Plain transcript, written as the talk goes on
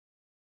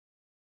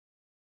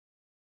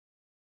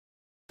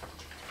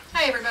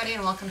Hi everybody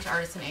and welcome to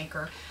Artisan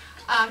Acre.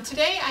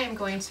 Today I am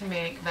going to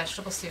make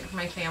vegetable soup for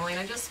my family,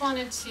 and I just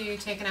wanted to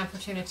take an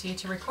opportunity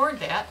to record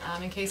that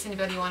in case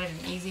anybody wanted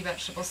an easy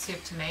vegetable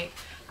soup to make.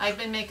 I've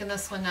been making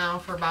this one now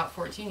for about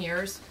 14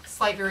 years.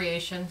 Slight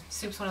variation.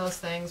 Soup's one of those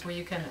things where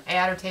you can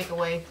add or take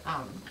away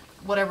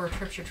whatever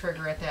trips your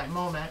trigger at that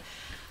moment.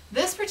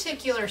 This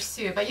particular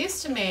soup I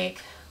used to make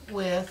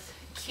with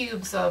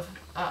cubes of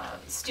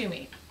stew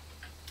meat,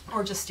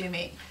 or just stew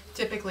meat.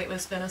 Typically it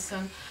was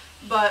venison.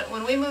 But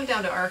when we moved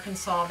down to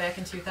Arkansas back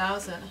in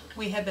 2000,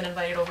 we had been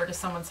invited over to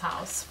someone's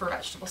house for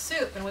vegetable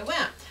soup, and we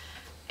went.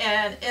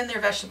 And in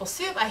their vegetable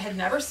soup, I had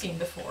never seen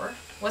before,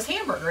 was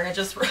hamburger. And it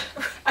just,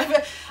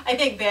 I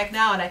think back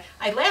now, and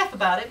I laugh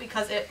about it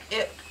because it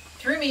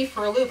threw me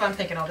for a loop. I'm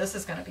thinking, oh, this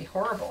is going to be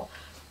horrible.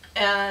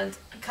 And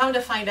come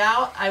to find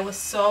out, I was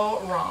so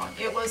wrong.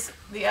 It was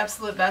the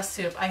absolute best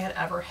soup I had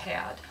ever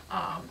had.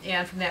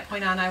 And from that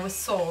point on, I was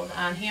sold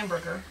on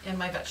hamburger in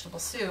my vegetable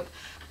soup.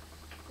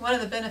 One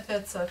of the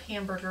benefits of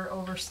hamburger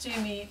over stew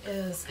meat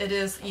is it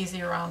is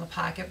easier on the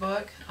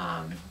pocketbook.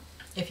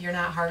 If you're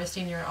not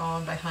harvesting your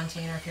own by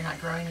hunting, or if you're not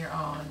growing your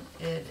own,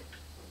 it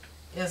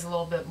is a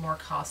little bit more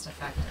cost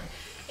effective.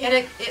 And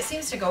it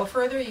seems to go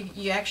further.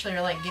 You actually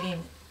are like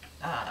getting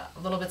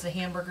little bits of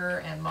hamburger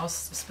and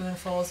most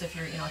spoonfuls if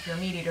you're a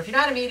meat eater. If you're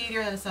not a meat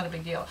eater, then it's not a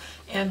big deal.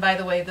 And by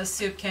the way, this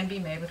soup can be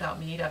made without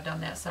meat. I've done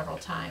that several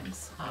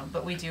times,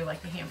 but we do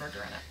like the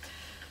hamburger in it.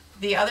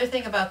 The other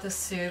thing about this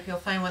soup, you'll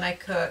find when I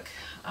cook,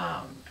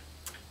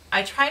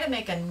 I try to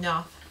make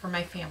enough for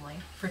my family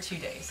for 2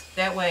 days.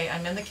 That way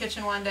I'm in the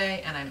kitchen one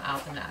day and I'm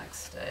out the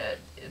next.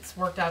 It's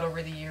worked out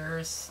over the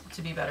years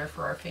to be better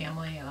for our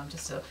family.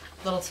 Just a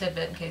little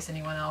tidbit in case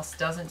anyone else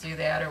doesn't do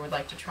that or would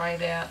like to try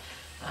that.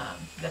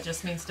 That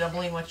just means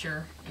doubling what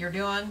you're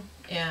doing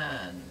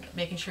and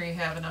making sure you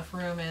have enough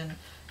room in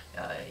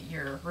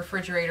your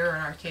refrigerator, or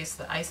in our case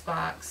the ice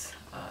box,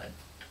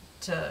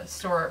 to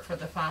store it for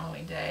the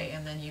following day.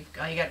 And then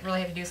all you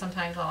really have to do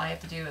sometimes, all I have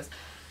to do is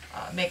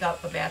make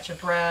up a batch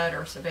of bread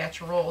or a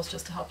batch of rolls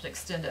just to help to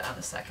extend it on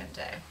the second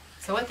day.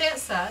 So with that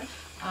said,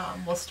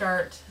 we'll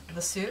start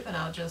the soup,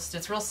 and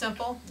it's real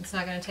simple. It's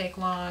not going to take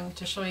long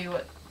to show you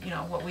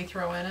what we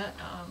throw in it.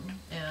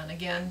 And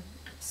again,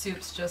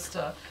 soup's just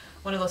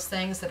one of those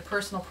things that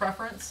personal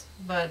preference,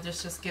 but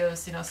this just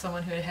gives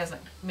someone who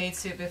hasn't made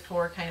soup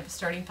before kind of a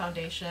starting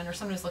foundation, or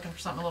someone who's looking for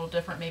something a little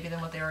different maybe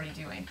than what they're already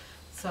doing.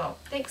 So,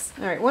 thanks.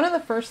 All right, one of the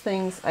first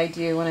things I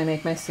do when I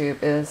make my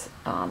soup is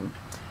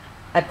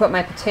I put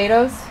my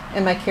potatoes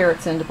and my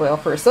carrots in to boil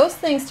first. Those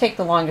things take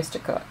the longest to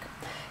cook.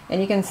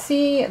 And you can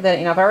see that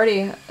I've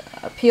already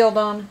peeled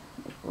them,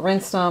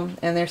 rinsed them,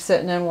 and they're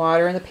sitting in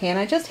water in the pan.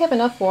 I just have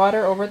enough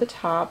water over the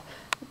top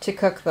to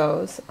cook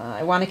those.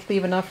 I want to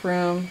leave enough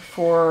room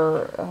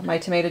for my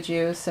tomato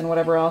juice and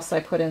whatever else I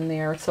put in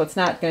there, so it's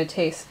not going to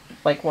taste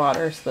like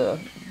water is the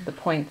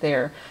point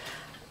there.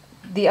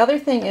 The other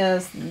thing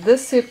is,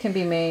 this soup can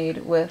be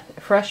made with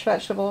fresh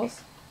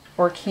vegetables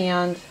or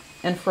canned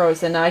and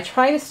frozen. Now, I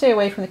try to stay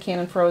away from the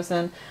canned and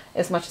frozen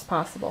as much as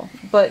possible,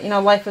 but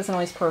life isn't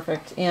always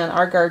perfect, and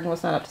our garden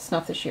was not up to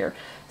snuff this year.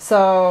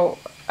 So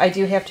I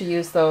do have to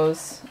use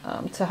those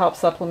to help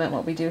supplement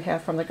what we do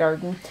have from the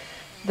garden.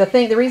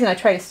 The reason I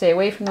try to stay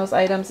away from those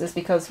items is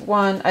because,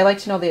 one, I like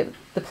to know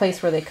the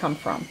place where they come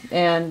from,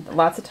 and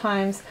lots of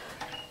times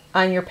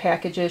on your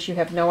packages you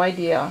have no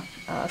idea.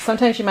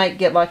 Sometimes you might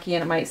get lucky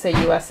and it might say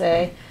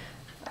USA,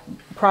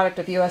 product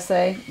of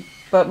USA,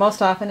 but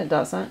most often it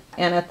doesn't.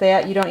 And at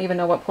that, you don't even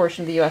know what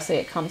portion of the USA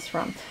it comes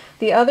from.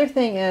 The other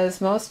thing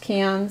is, most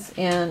cans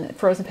and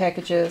frozen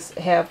packages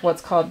have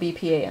what's called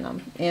BPA in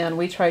them, and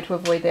we try to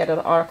avoid that at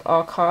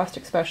all costs,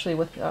 especially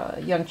with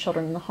young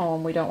children in the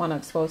home. We don't want to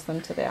expose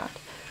them to that.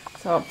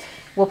 So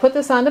we'll put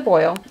this on to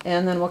boil,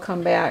 and then we'll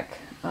come back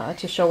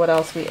to show what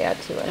else we add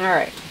to it. All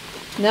right.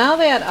 Now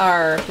that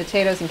our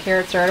potatoes and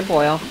carrots are at a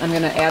boil, I'm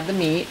going to add the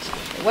meat.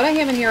 What I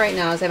have in here right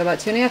now is I have about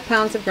 2.5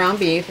 pounds of ground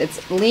beef.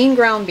 It's lean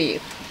ground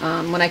beef.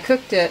 When I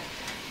cooked it,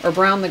 or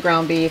browned the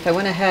ground beef, I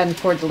went ahead and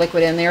poured the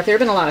liquid in there. If there had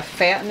been a lot of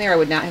fat in there, I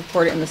would not have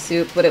poured it in the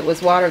soup, but it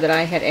was water that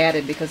I had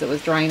added because it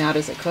was drying out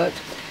as it cooked.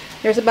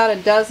 There's about a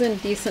dozen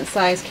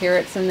decent-sized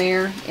carrots in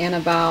there, and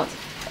about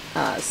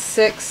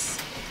 6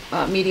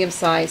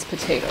 medium-sized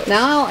potatoes.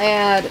 Now I'll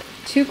add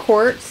 2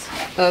 quarts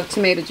of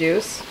tomato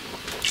juice.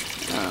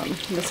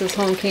 This is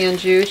home canned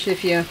juice.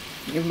 If you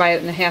buy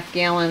it in 1/2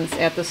 gallons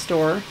at the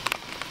store.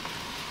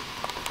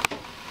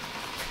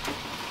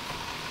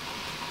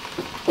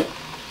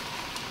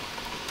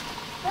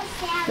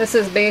 This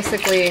is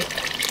basically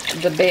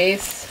the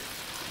base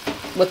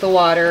with the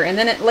water, and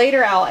then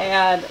later I'll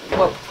add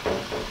what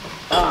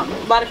a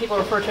lot of people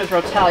refer to as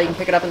rotel. You can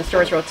pick it up in the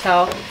store as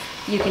rotel.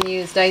 You can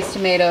use diced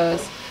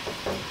tomatoes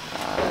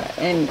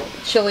and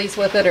chilies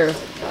with it, or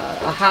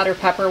a hotter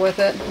pepper with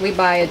it. We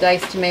buy a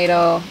diced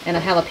tomato and a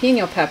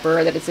jalapeno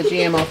pepper that is a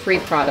GMO-free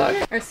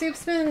product. Our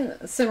soup's been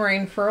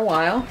simmering for a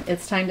while.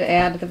 It's time to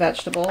add the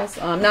vegetables.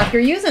 Now, if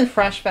you're using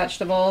fresh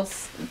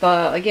vegetables,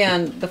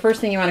 again, the first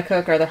thing you want to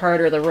cook are the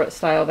heart or the root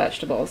style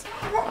vegetables.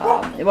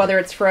 Whether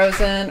it's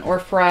frozen or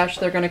fresh,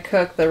 they're going to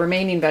cook the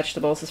remaining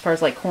vegetables, as far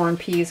as like corn,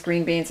 peas,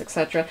 green beans,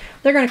 etc.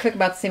 They're going to cook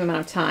about the same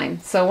amount of time.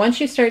 So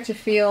once you start to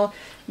feel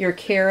your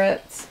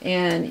carrots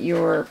and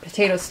your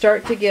potatoes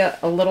start to get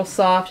a little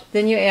soft,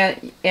 then you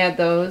add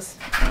those,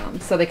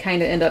 so they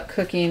kind of end up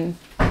cooking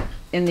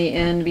in the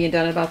end, being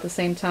done at about the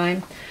same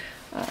time.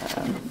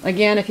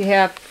 Again, if you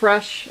have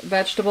fresh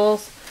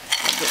vegetables,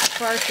 it's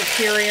far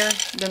superior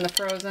than the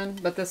frozen,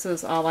 but this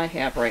is all I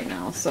have right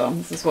now, so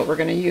this is what we're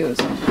going to use.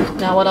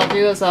 Now what I'll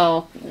do is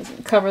I'll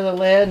cover the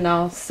lid and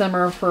I'll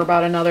simmer for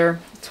about another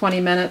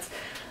 20 minutes.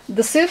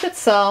 The soup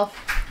itself,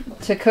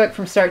 to cook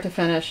from start to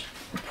finish,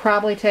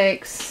 probably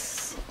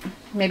takes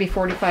maybe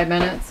 45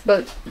 minutes,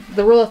 but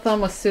the rule of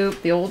thumb with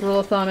soup, the old rule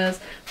of thumb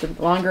is the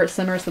longer it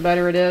simmers, the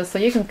better it is. So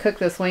you can cook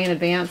this way in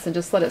advance and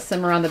just let it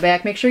simmer on the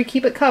back. Make sure you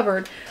keep it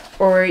covered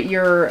or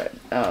your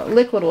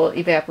liquid will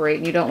evaporate,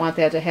 and you don't want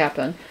that to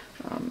happen.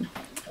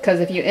 Because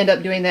if you end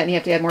up doing that and you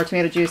have to add more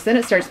tomato juice, then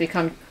it starts to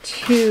become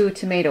too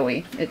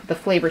tomatoey. The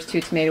flavor's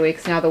too tomatoey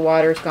because now the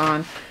water's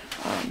gone.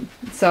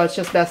 So it's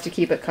just best to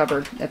keep it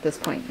covered at this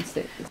point.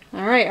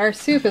 Alright, our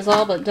soup is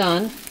all but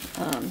done.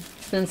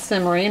 It's been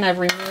simmering. I've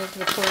removed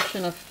the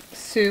portion of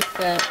soup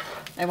that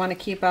I want to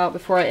keep out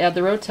before I add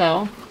the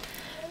rotel.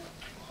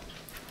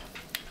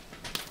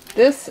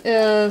 This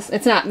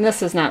is not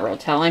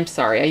rotel, I'm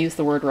sorry, I used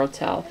the word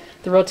rotel.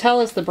 The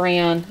rotel is the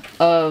brand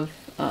of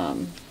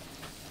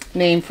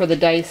name for the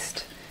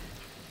diced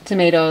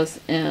tomatoes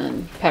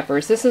and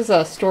peppers. This is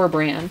a store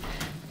brand,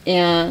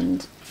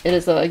 and it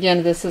is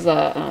again, this is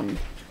a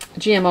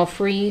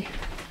GMO-free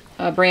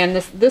brand.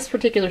 This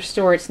particular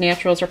store, its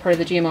naturals are part of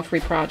the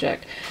GMO-free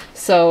project.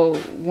 So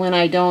when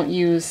I don't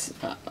use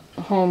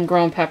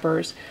homegrown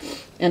peppers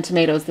and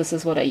tomatoes, this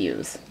is what I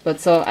use. But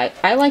so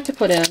I like to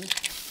put in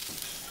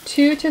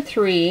 2 to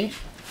 3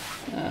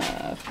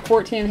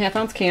 14.5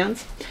 ounce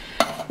cans.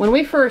 When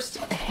we first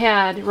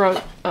had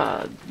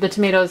the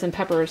tomatoes and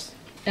peppers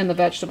in the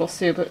vegetable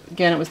soup,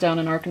 again, it was down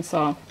in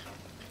Arkansas,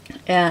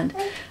 and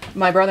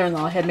my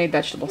brother-in-law had made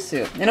vegetable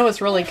soup, and it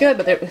was really good,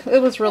 but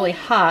it was really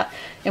hot,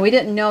 and we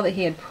didn't know that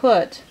he had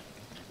put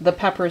the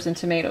peppers and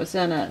tomatoes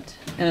in it.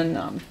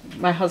 And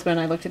my husband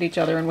and I looked at each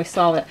other and we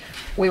saw that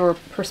we were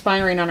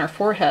perspiring on our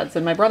foreheads,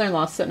 and my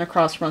brother-in-law sitting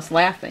across from us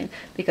laughing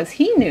because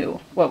he knew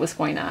what was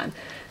going on.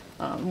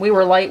 We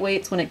were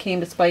lightweights when it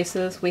came to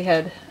spices. We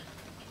had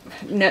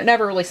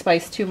never really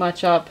spiced too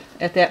much up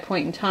at that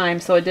point in time,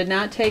 so it did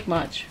not take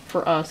much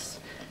for us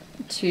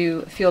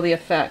to feel the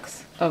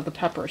effects of the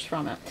peppers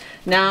from it.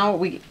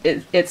 Now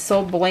it's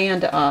so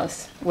bland to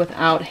us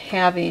without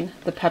having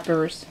the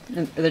peppers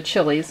and the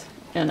chilies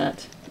in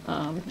it.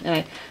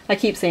 And I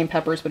keep saying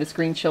peppers, but it's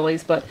green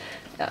chilies, but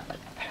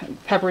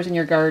peppers in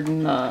your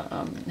garden,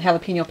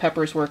 jalapeno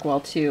peppers work well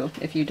too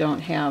if you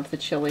don't have the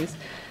chilies.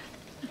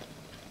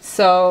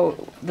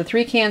 So the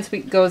 3 cans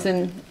goes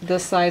in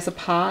this size of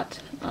pot.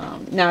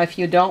 Now if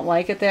you don't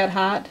like it that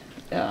hot,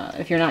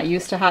 if you're not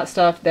used to hot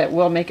stuff, that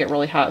will make it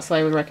really hot. So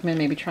I would recommend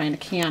maybe trying a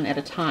can at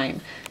a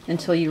time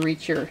until you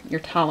reach your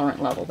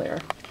tolerant level there.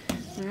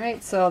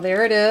 Alright, so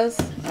there it is.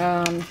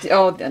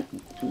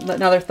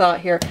 Another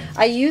thought here.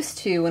 I used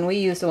to, when we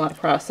used a lot of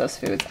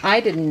processed foods, I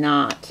did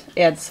not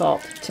add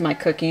salt to my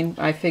cooking.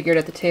 I figured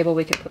at the table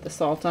we could put the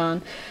salt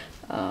on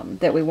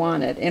that we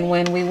wanted. And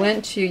when we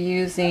went to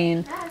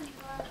using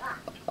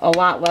a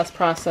lot less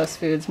processed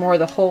foods, more of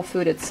the whole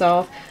food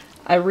itself,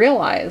 I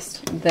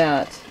realized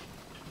then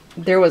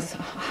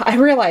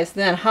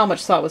how much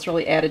salt was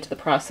really added to the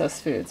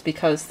processed foods,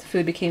 because the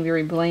food became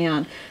very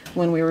bland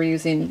when we were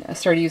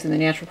started using the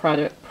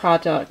natural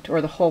product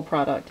or the whole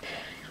product.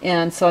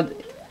 And so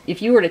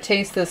if you were to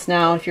taste this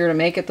now, if you were to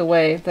make it the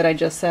way that I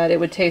just said, it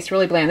would taste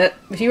really bland.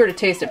 If you were to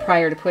taste it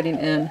prior to putting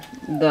in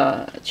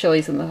the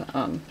chilies and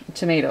the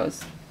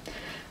tomatoes.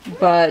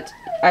 But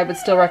I would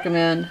still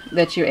recommend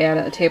that you add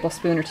a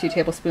tablespoon or 2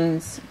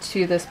 tablespoons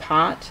to this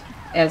pot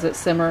as it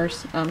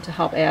simmers to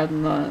help add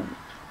the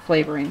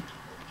flavoring.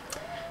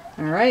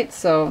 Alright,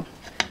 so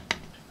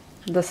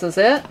this is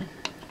it.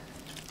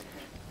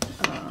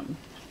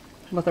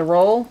 With a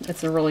roll,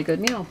 it's a really good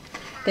meal.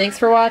 Thanks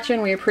for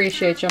watching. We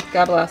appreciate you.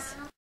 God bless.